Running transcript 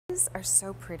These are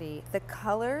so pretty. The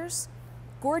colors,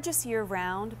 gorgeous year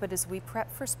round, but as we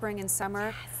prep for spring and summer,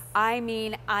 yes. I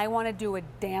mean, I want to do a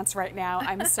dance right now.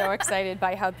 I'm so excited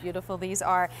by how beautiful these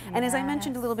are. Yes. And as I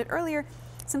mentioned a little bit earlier,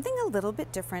 something a little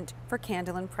bit different for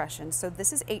Candle Impressions. So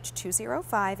this is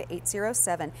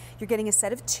H205807. You're getting a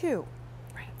set of 2.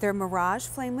 They're Mirage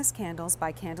Flameless candles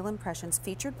by Candle Impressions,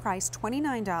 featured price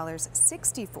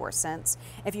 $29.64.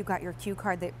 If you've got your Q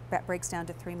card, that breaks down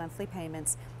to 3 monthly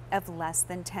payments of less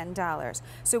than $10.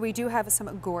 So we do have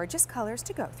some gorgeous colors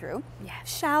to go through.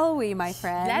 Yes. Shall we, my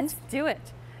friend? Let's do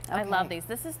it. Okay. I love these.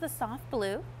 This is the soft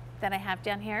blue that I have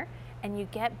down here, and you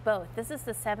get both. This is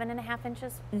the 7.5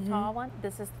 inches tall one.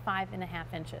 This is 5.5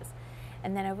 inches.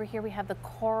 And then over here we have the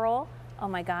coral. Oh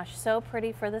my gosh, so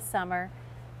pretty for the summer.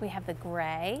 We have the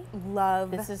gray.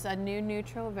 Love. This is a new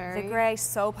neutral, very. The gray,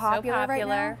 so popular right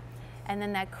now. And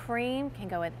then that cream can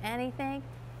go with anything.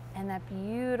 And that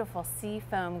beautiful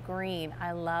seafoam green.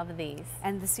 I love these.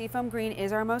 And the seafoam green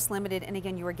is our most limited. And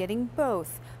again, you are getting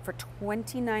both for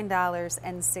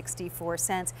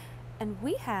 $29.64. And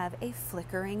we have a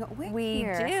flickering wick here. We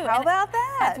do. How about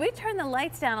that? As we turn the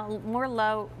lights down more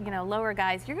low, lower,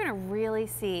 guys, you're going to really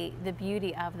see the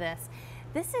beauty of this.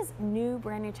 This is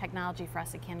brand new technology for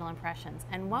us at Candle Impressions.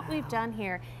 And what we've done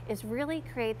here is really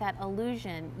create that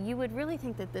illusion. You would really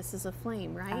think that this is a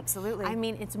flame, right? Absolutely. I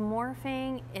mean, it's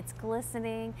morphing, it's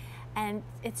glistening, and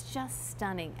it's just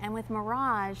stunning. And with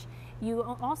Mirage, you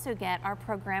also get our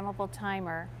programmable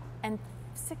timer and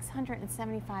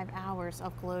 675 hours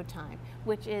of glow time,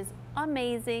 which is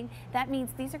amazing. That means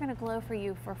these are going to glow for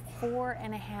you for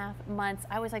 4.5 months.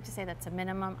 I always like to say that's a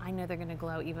minimum. I know they're going to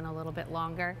glow even a little bit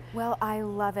longer. Well, I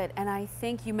love it. And I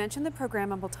think you mentioned the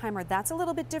programmable timer. That's a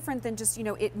little bit different than just,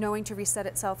 it knowing to reset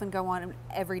itself and go on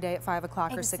every day at 5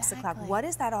 o'clock or 6 o'clock. What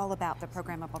is that all about, the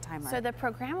programmable timer? So the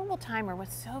programmable timer,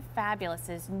 what's so fabulous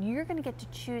is you're going to get to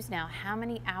choose now how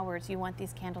many hours you want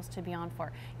these candles to be on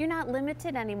for. You're not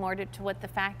limited anymore to what the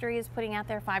factory is putting out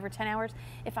there, 5 or 10 hours.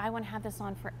 If I want to have this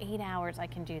on for 8 hours, I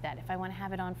can do that. If I want to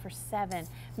have it on for 7,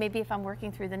 maybe if I'm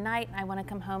working through the night and I want to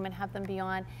come home and have them be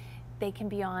on, they can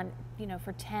be on,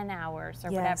 for 10 hours or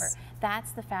whatever.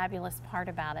 That's the fabulous part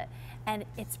about it. And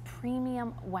it's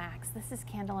premium wax. This is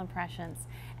Candle Impressions.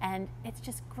 And it's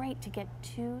just great to get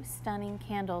 2 stunning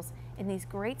candles in these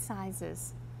great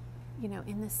sizes,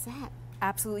 in the set.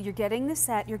 Absolutely. You're getting the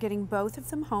set. You're getting both of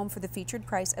them home for the featured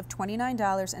price of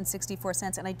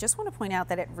 $29.64. And I just want to point out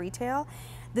that at retail,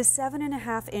 the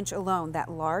 7.5 inch alone,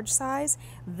 that large size,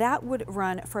 that would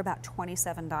run for about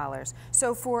 $27.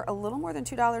 So for a little more than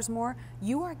 $2 more,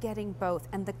 you are getting both.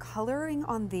 And the coloring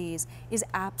on these is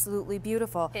absolutely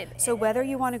beautiful. So whether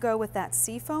you want to go with that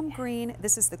seafoam green,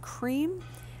 this is the cream,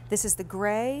 this is the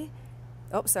gray.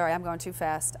 Oh, sorry, I'm going too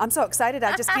fast. I'm so excited,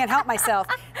 I just can't help myself.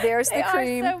 There's the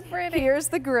cream, so pretty. Here's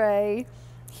the gray,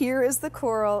 here is the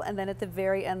coral, and then at the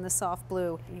very end, the soft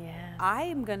blue. Yes. I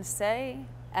am gonna say,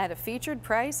 at a featured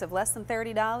price of less than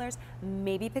 $30,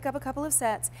 maybe pick up a couple of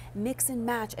sets, mix and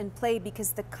match and play,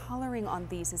 because the coloring on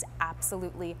these is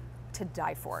absolutely to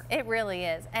die for. It really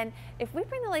is. And if we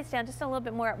bring the lights down just a little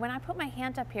bit more, when I put my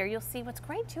hand up here, you'll see what's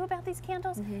great too about these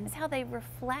candles is how they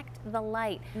reflect the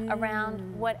light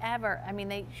around whatever. I mean,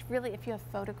 they really, if you have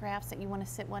photographs that you want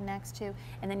to sit one next to,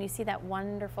 and then you see that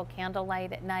wonderful candle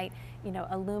light at night,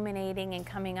 illuminating and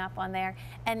coming up on there,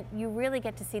 and you really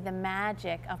get to see the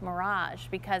magic of Mirage,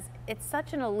 because it's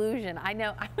such an illusion. I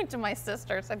know, I went to my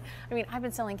sister's, and I mean, I've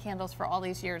been selling candles for all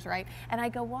these years, right? And I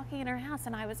go walking in her house,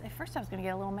 and at first I was going to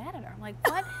get a little mad at her. I'm like,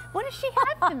 what? What does she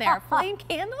have in there? A flame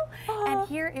candle? And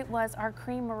here it was, our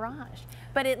cream Mirage.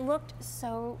 But it looked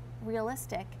so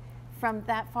realistic from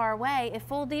that far away, it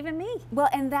fooled even me. Well,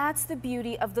 and that's the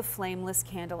beauty of the flameless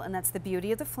candle, and that's the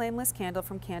beauty of the flameless candle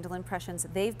from Candle Impressions.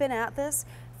 They've been at this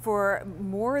for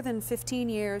more than 15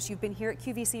 years. You've been here at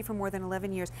QVC for more than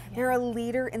 11 years. They're a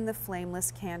leader in the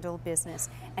flameless candle business.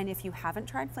 And if you haven't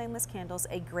tried flameless candles,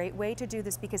 a great way to do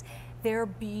this, because they're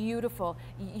beautiful.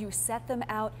 You set them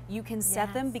out, you can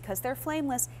set them, because they're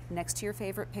flameless, next to your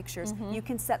favorite pictures. You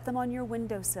can set them on your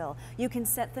windowsill. You can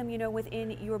set them,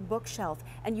 within your bookshelf,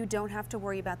 and you don't have to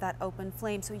worry about that open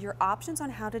flame. So your options on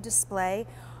how to display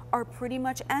are pretty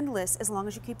much endless as long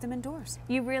as you keep them indoors.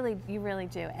 You really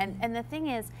do. And the thing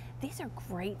is, these are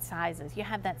great sizes. You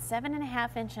have that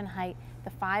 7.5 inch in height,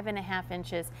 the 5.5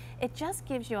 inches. It just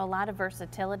gives you a lot of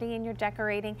versatility in your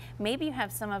decorating. Maybe you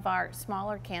have some of our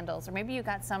smaller candles, or maybe you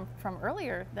got some from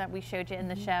earlier that we showed you in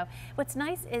the show. What's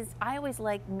nice is I always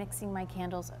like mixing my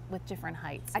candles with different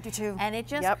heights. I do too. And it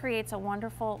just creates a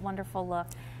wonderful, wonderful look.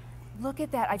 Look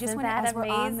at that. I just Isn't went that as we're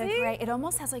on the amazing? gray. It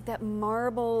almost has like that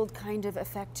marbled kind of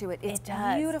effect to it. It's It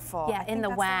does. beautiful. Yeah, I in think the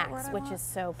that's wax, word I which want. is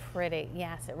so pretty.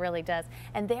 Yes, it really does.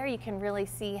 And there you can really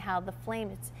see how the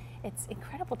flame, it's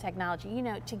incredible technology. You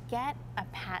know, to get a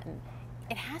patent,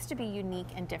 it has to be unique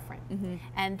and different.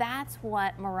 And that's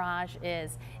what Mirage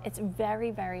is. It's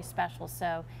very, very special.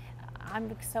 So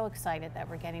I'm so excited that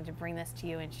we're getting to bring this to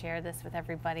you and share this with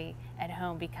everybody at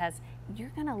home, because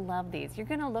you're gonna love these. You're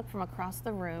gonna look from across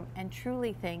the room and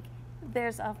truly think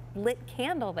there's a lit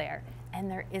candle there, and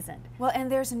there isn't. Well,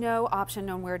 and there's no option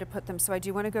on where to put them, so I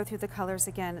do want to go through the colors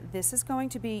again. This is going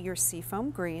to be your seafoam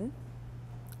green.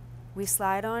 We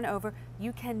slide on over.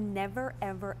 You can never,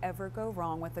 ever, ever go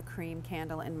wrong with a cream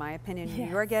candle, in my opinion. Yes.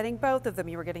 You are getting both of them.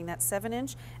 You are getting that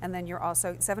 7-inch, and then you're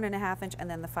also 7.5 inch, and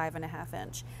then the 5.5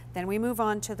 inch. Then we move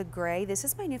on to the gray. This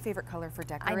is my new favorite color for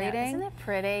decorating. I know, isn't it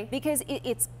pretty? Because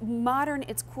it's modern,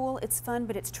 it's cool, it's fun,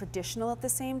 but it's traditional at the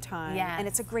same time. Yes. And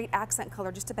it's a great accent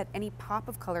color. Just about any pop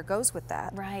of color goes with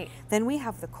that. Right. Then we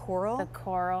have the coral. The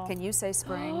coral. Can you say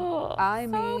spring? Oh, I so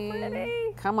mean, pretty.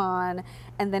 come on.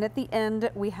 And then at the end,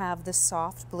 we have the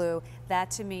soft blue. That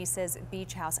to me says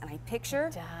beach house. And I picture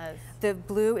It does. the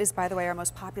blue is, by the way, our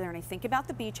most popular. And I think about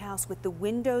the beach house with the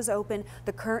windows open,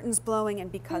 the curtains blowing. And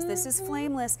because this is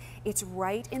flameless, it's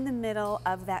right in the middle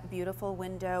of that beautiful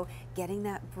window, getting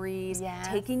that breeze, Yes.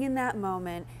 taking in that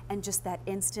moment, and just that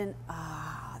instant,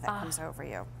 that comes over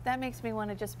you. That makes me want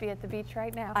to just be at the beach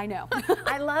right now. I know.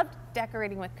 I love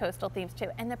decorating with coastal themes too.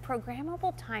 And the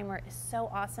programmable timer is so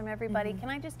awesome, everybody. Can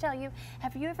I just tell you,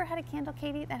 have you ever had a candle,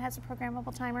 Katie, that has a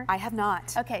programmable timer? I have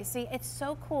not. Okay, see, it's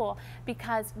so cool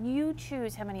because you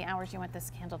choose how many hours you want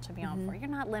this candle to be on for. You're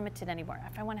not limited anymore.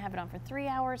 If I want to have it on for 3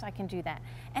 hours, I can do that.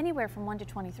 Anywhere from 1 to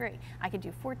 23. I could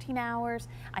do 14 hours.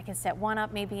 I can set one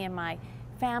up maybe in my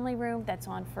family room that's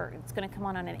on for, it's going to come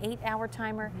on an 8-hour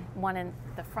timer, one in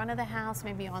the front of the house,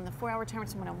 maybe on the 4-hour timer,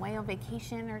 someone away on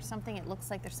vacation or something. It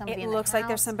looks like there's somebody in the house. It looks like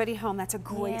there's somebody home. That's a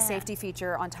great Yeah. safety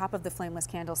feature on top of the flameless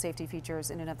candle safety features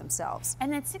in and of themselves.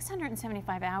 And then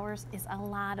 675 hours is a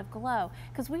lot of glow,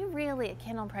 because we really, at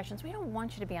Candle Impressions, we don't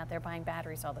want you to be out there buying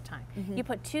batteries all the time. You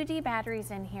put 2D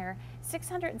batteries in here,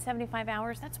 675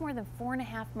 hours, that's more than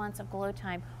 4.5 months of glow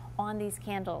time on these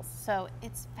candles. So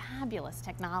it's fabulous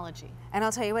technology. And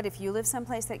I'll tell you what, if you live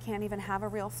someplace that can't even have a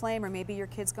real flame, or maybe your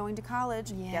kid's going to college,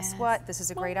 guess Yes. what? This is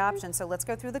a great option. So let's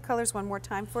go through the colors one more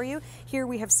time for you. Here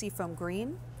we have seafoam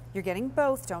green. You're getting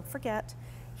both, don't forget.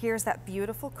 Here's that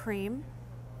beautiful cream.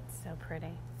 So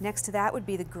pretty. Next to that would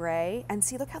be the gray. And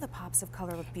see, look how the pops of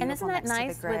color look beautiful And isn't that next to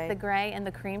nice the gray. with the gray and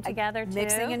the cream together too?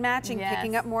 Mixing and matching, Yes.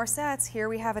 picking up more sets. Here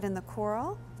we have it in the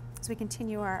coral. As we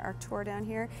continue our tour down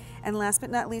here. And last but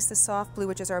not least, the soft blue,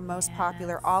 which is our most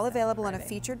popular, all available on a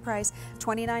featured price,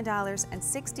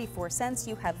 $29.64.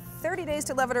 You have 30 days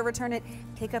to love it or return it.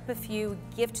 Pick up a few,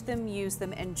 gift them, use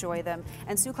them, enjoy them.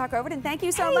 And Sue Clark Overton, thank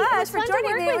you so Hey, it much was for fun to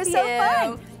joining work me. It with was so you.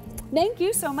 fun. Thank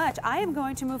you so much. I am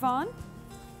going to move on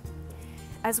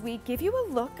as we give you a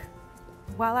look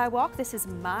while I walk. This is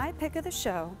my pick of the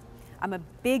show. I'm a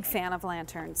big fan of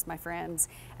lanterns, my friends.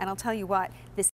 And I'll tell you what, this